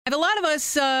A lot of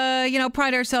us,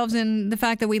 pride ourselves in the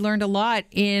fact that we learned a lot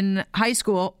in high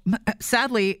school.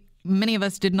 Sadly, many of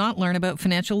us did not learn about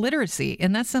financial literacy,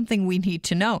 and that's something we need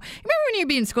to know. Remember when you'd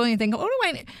be in school and you think, how am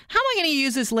I going to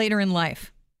use this later in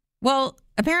life? Well,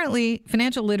 apparently,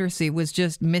 financial literacy was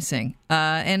just missing,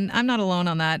 and I'm not alone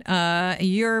on that.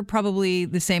 You're probably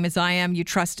the same as I am. You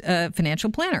trust a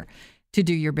financial planner to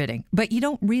do your bidding, but you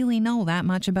don't really know that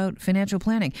much about financial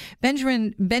planning.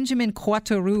 Benjamin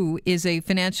Quatreau is a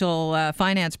financial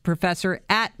finance professor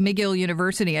at McGill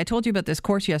University. I told you about this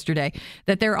course yesterday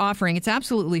that they're offering. It's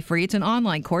absolutely free. It's an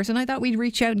online course, and I thought we'd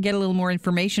reach out and get a little more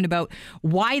information about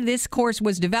why this course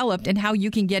was developed and how you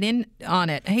can get in on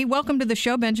it. Hey, welcome to the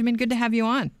show, Benjamin. Good to have you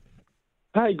on.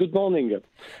 Hi, good morning.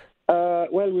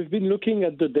 Well, we've been looking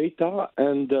at the data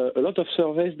and a lot of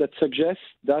surveys that suggest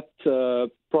that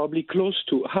probably close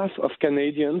to half of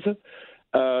Canadians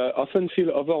often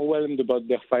feel overwhelmed about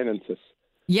their finances.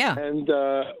 Yeah. And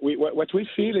what we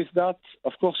feel is that,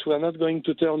 of course, we're not going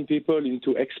to turn people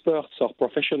into experts or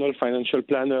professional financial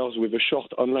planners with a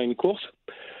short online course.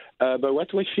 But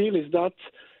what we feel is that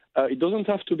it doesn't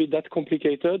have to be that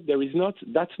complicated. There is not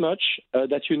that much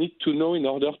that you need to know in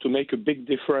order to make a big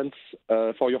difference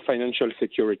for your financial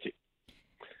security.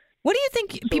 What do you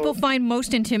think people find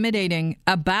most intimidating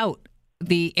about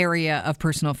the area of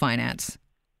personal finance?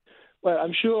 Well,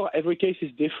 I'm sure every case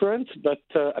is different, but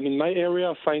my area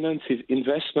of finance is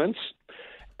investments.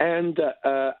 And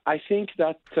I think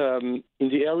that in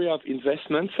the area of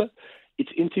investments,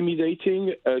 it's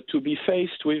intimidating to be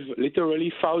faced with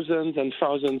literally thousands and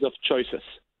thousands of choices,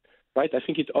 right? I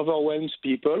think it overwhelms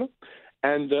people.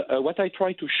 And what I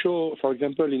try to show, for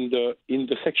example, in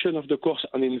the section of the course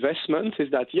on investments is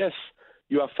that, yes,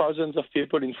 you have thousands of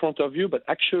people in front of you, but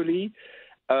actually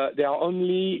there are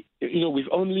only, with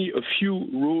only a few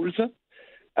rules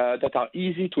that are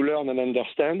easy to learn and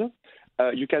understand,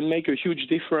 you can make a huge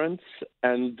difference,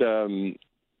 and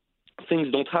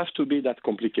things don't have to be that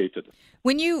complicated.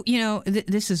 When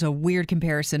this is a weird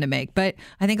comparison to make, but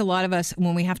I think a lot of us,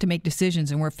 when we have to make decisions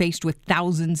and we're faced with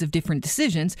thousands of different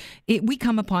decisions, we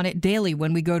come upon it daily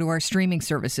when we go to our streaming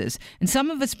services. And some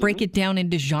of us break it down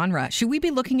into genre. Should we be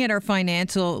looking at our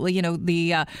financial,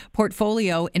 the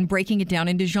portfolio and breaking it down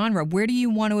into genre? Where do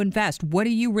you want to invest? What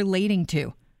are you relating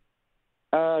to?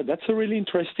 That's a really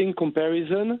interesting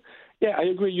comparison. Yeah, I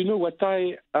agree.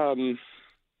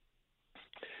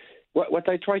 What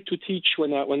I try to teach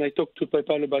when I talk to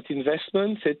people about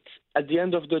investments, it's at the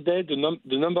end of the day,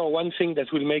 the number one thing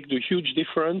that will make the huge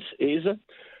difference is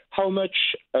how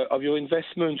much of your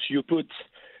investments you put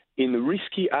in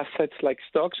risky assets like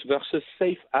stocks versus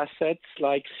safe assets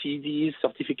like CDs,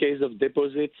 certificates of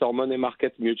deposits, or money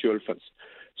market mutual funds.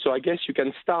 So I guess you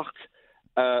can start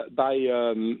by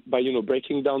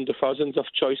breaking down the thousands of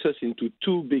choices into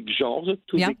two big genres,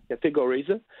 big categories.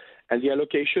 And the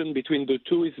allocation between the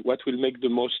two is what will make the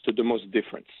most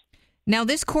difference. Now,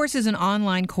 this course is an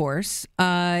online course.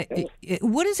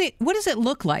 What does it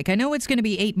look like? I know it's going to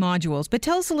be 8 modules, but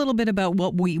tell us a little bit about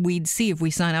what we'd see if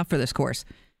we sign up for this course.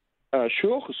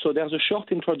 Sure. So there's a short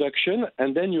introduction,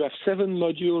 and then you have 7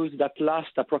 modules that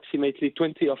last approximately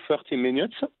 20 or 30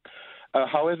 minutes.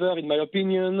 However, in my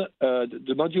opinion,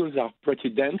 the modules are pretty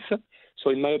dense.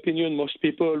 So in my opinion, most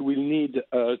people will need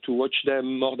to watch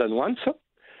them more than once.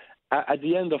 At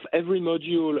the end of every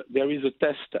module, there is a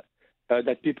test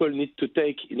that people need to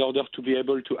take in order to be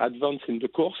able to advance in the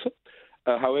course.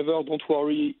 However, don't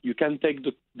worry, you can take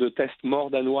the test more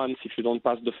than once if you don't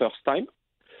pass the first time.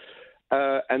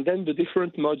 And then the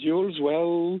different modules,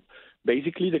 well,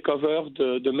 basically they cover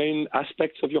the main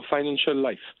aspects of your financial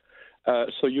life.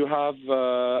 So you have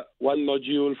one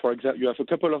module, for example, you have a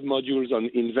couple of modules on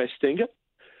investing,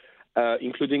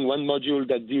 including one module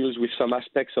that deals with some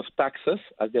aspects of taxes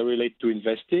as they relate to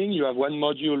investing. You have one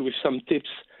module with some tips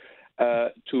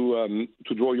to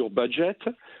draw your budget.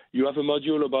 You have a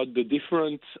module about the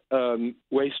different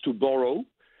ways to borrow.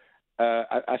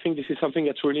 I think this is something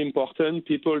that's really important.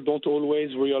 People don't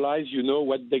always realize,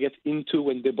 what they get into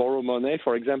when they borrow money.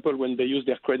 For example, when they use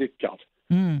their credit card.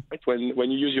 Right? When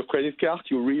you use your credit card,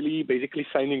 you're really basically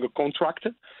signing a contract.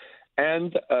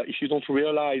 And if you don't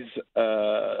realize,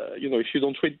 if you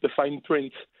don't read the fine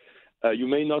print, you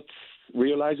may not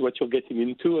realize what you're getting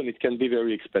into, and it can be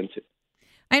very expensive.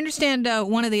 I understand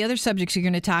one of the other subjects you're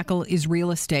going to tackle is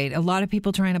real estate. A lot of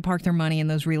people trying to park their money in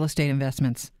those real estate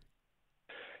investments.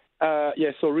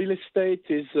 So real estate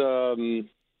is,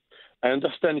 I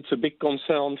understand it's a big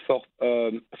concern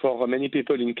for many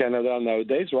people in Canada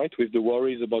nowadays, right, with the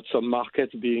worries about some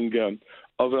markets being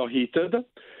overheated.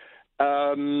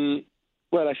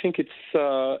 I think it's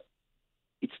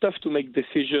it's tough to make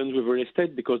decisions with real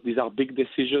estate because these are big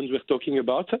decisions we're talking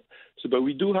about. But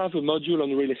we do have a module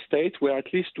on real estate where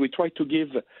at least we try to give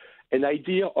an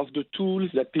idea of the tools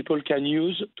that people can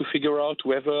use to figure out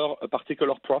whether a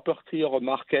particular property or a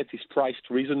market is priced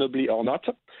reasonably or not.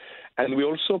 And we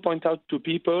also point out to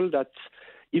people that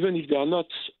even if they are not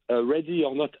ready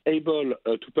or not able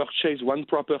to purchase one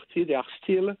property, there are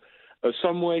still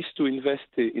some ways to invest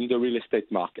in the real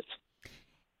estate market.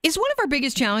 Is one of our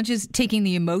biggest challenges taking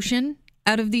the emotion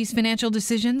out of these financial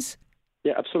decisions?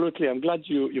 Yeah, absolutely. I'm glad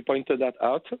you pointed that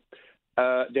out.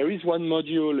 There is one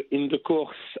module in the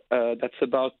course that's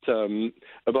about the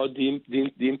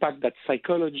impact that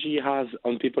psychology has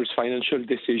on people's financial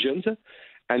decisions.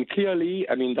 And clearly,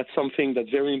 I mean, that's something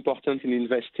that's very important in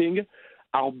investing.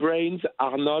 Our brains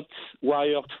are not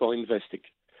wired for investing.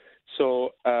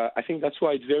 So I think that's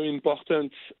why it's very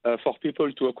important for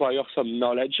people to acquire some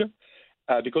knowledge,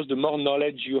 because the more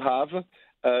knowledge you have,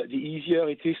 the easier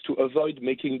it is to avoid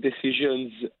making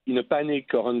decisions in a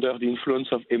panic or under the influence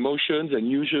of emotions. And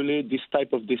usually this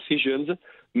type of decisions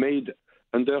made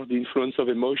under the influence of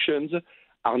emotions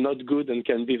are not good and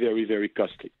can be very, very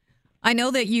costly. I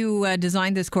know that you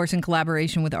designed this course in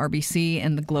collaboration with RBC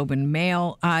and the Globe and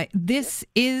Mail. This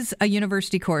is a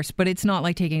university course, but it's not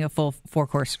like taking a full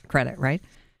 4-course credit, right?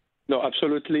 No,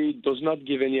 absolutely. It does not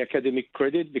give any academic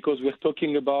credit because we're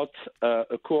talking about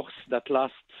a course that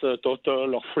lasts a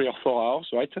total of 3 or 4 hours,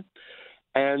 right?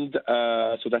 And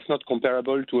so that's not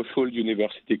comparable to a full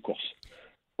university course,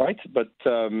 right? But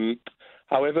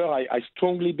however, I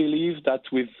strongly believe that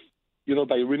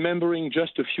by remembering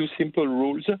just a few simple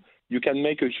rules, you can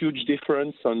make a huge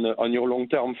difference on your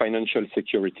long-term financial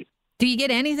security. Do you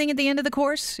get anything at the end of the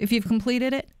course if you've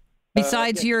completed it?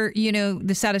 Besides your,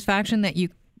 the satisfaction that you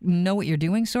know what you're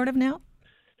doing sort of now?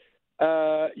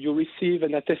 You receive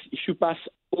an attest. If you watch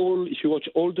all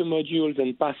the modules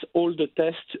and pass all the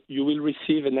tests, you will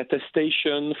receive an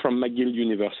attestation from McGill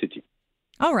University.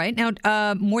 All right. Now,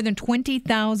 more than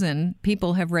 20,000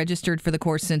 people have registered for the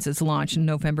course since its launch in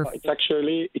November. It's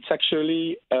actually.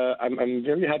 I'm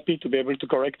very happy to be able to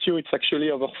correct you. It's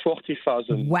actually over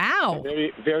 40,000. Wow. I'm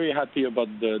very, very happy about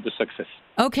the success.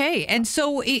 Okay, and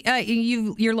so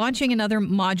you're launching another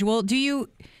module. Do you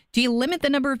limit the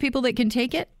number of people that can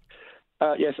take it?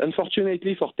 Yes.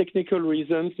 Unfortunately, for technical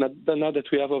reasons, now that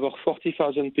we have over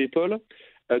 40,000 people.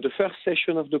 The first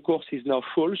session of the course is now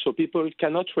full, so people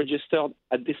cannot register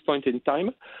at this point in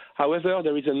time. However,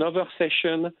 there is another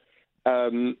session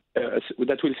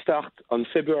that will start on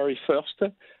February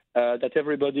 1st that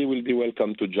everybody will be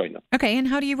welcome to join. Okay, and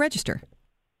how do you register?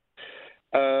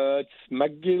 It's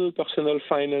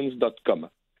McGillPersonalFinance.com.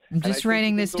 I'm just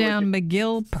writing this down,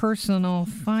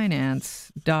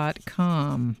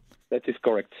 McGillPersonalFinance.com. That is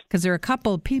correct. Because there are a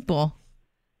couple of people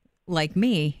like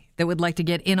me that would like to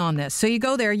get in on this. So you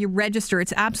go there, you register.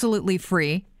 It's absolutely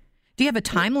free. Do you have a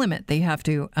time limit that you have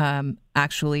to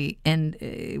actually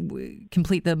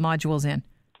complete the modules in?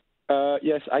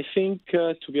 Yes, I think,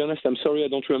 to be honest, I'm sorry, I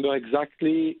don't remember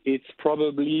exactly. It's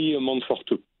probably a month or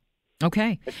 2.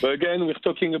 Okay. But again, we're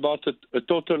talking about a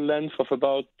total length of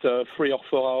about 3 or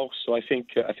 4 hours, so I think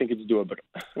it's doable.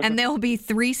 And there will be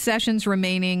 3 sessions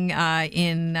remaining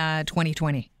in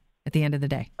 2020 at the end of the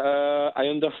day. I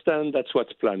understand that's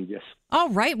what's planned, yes. All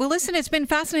right. Well, listen, it's been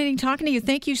fascinating talking to you.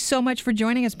 Thank you so much for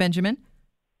joining us, Benjamin.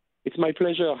 It's my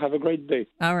pleasure. Have a great day.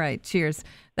 All right. Cheers.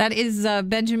 That is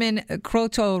Benjamin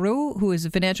Croteau, who is a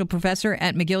financial professor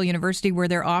at McGill University, where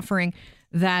they're offering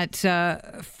that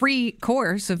free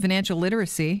course of financial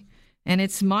literacy, and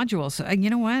it's modules. You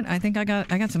know what? I think I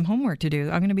got some homework to do.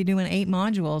 I'm going to be doing 8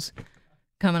 modules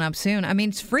coming up soon. I mean,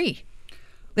 it's free.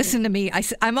 Listen to me.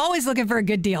 I'm always looking for a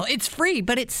good deal. It's free,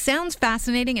 but it sounds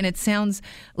fascinating, and it sounds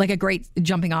like a great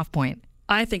jumping off point.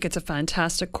 I think it's a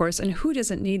fantastic course, and who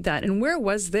doesn't need that? And where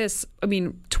was this? I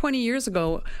mean, 20 years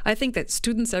ago, I think that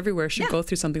students everywhere should go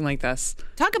through something like this.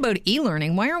 Talk about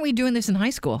e-learning. Why aren't we doing this in high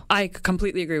school? I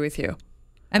completely agree with you.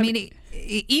 I mean,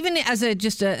 even as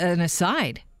an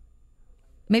aside,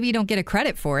 maybe you don't get a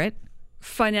credit for it.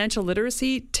 Financial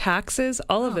literacy, taxes,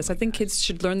 all of this. I think kids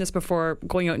should learn this before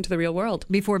going out into the real world.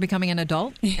 Before becoming an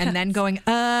adult? Yes. And then going,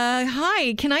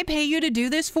 hi, can I pay you to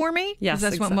do this for me? Yes,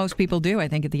 that's exactly what most people do, I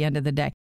think, at the end of the day.